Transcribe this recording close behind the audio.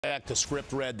The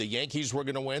script read the Yankees were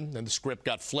going to win, then the script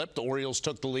got flipped. The Orioles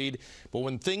took the lead. But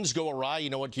when things go awry, you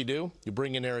know what you do? You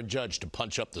bring in Aaron Judge to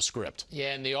punch up the script.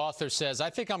 Yeah, and the author says, I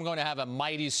think I'm going to have a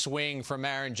mighty swing from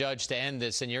Aaron Judge to end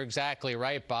this. And you're exactly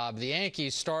right, Bob. The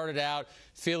Yankees started out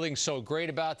feeling so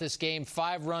great about this game,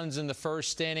 5 runs in the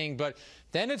first inning, but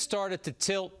then it started to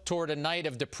tilt toward a night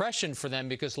of depression for them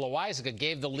because Loaisiga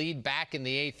gave the lead back in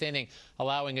the 8th inning,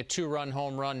 allowing a 2-run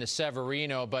home run to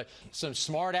Severino. But some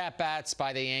smart at-bats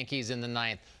by the Yankees in the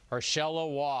 9th. Urshela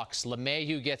walks,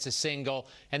 LeMahieu gets a single,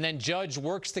 and then Judge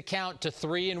works the count to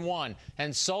 3-1.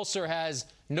 And Sulser has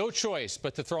no choice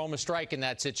but to throw him a strike in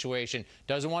that situation.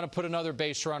 Doesn't want to put another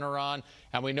base runner on,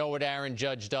 and we know what Aaron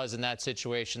Judge does in that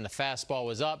situation. The fastball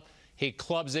was up. He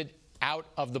clubs it out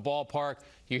of the ballpark.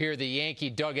 You hear the Yankee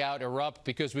dugout erupt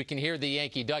because we can hear the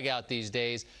Yankee dugout these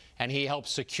days, and he helped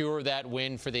secure that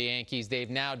win for the Yankees. They've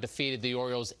now defeated the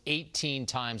Orioles 18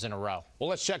 times in a row. Well,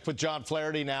 let's check with John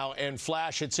Flaherty now. And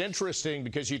Flash, it's interesting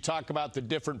because you talk about the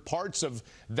different parts of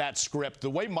that script. The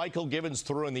way Michael Givens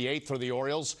threw in the 8th for the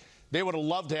Orioles, they would have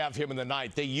loved to have him in the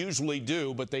 9th. They usually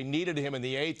do, but they needed him in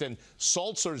the 8th, and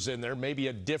Sulser's in there, maybe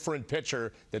a different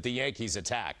pitcher that the Yankees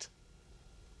attacked.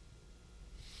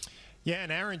 Yeah,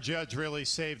 and Aaron Judge really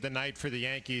saved the night for the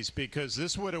Yankees because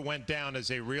this would have went down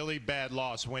as a really bad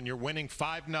loss when you're winning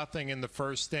 5-0 in the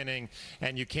first inning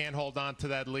and you can't hold on to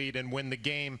that lead and win the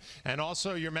game. And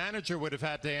also your manager would have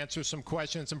had to answer some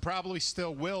questions and probably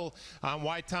still will on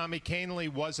why Tommy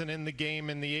Kahnle wasn't in the game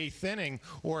in the 8th inning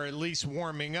or at least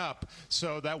warming up.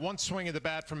 So that one swing of the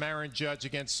bat from Aaron Judge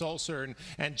against Sulser.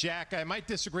 And Jack, I might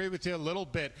disagree with you a little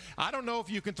bit. I don't know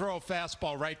if you can throw a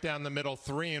fastball right down the middle,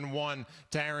 3-1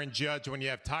 to Aaron Judge when you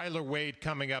have Tyler Wade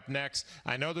coming up next.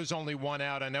 I know there's only one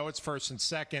out. I know it's first and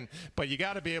second, but you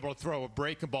got to be able to throw a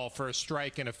breaking ball for a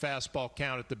strike and a fastball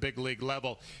count at the big league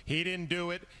level. He didn't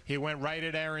do it. He went right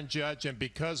at Aaron Judge, and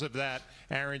because of that,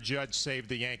 Aaron Judge saved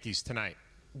the Yankees tonight.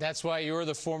 That's why you're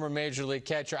the former Major League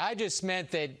catcher. I just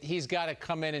meant that he's got to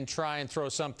come in and try and throw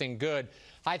something good.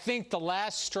 I think the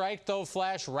last strike, though,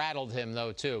 Flash, rattled him,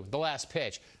 though, too. The last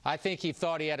pitch. I think he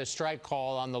thought he had a strike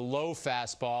call on the low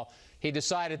fastball. He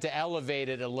decided to elevate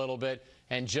it a little bit,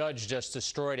 and Judge just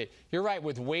destroyed it. You're right,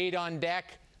 with Wade on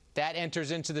deck, that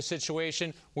enters into the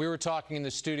situation. We were talking in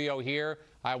the studio here.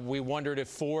 We wondered if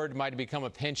Ford might have become a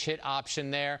pinch hit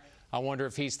option there. I wonder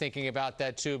if he's thinking about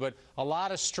that, too. But a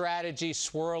lot of strategy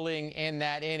swirling in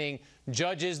that inning.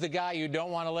 Judge is the guy you don't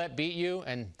want to let beat you,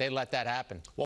 and they let that happen.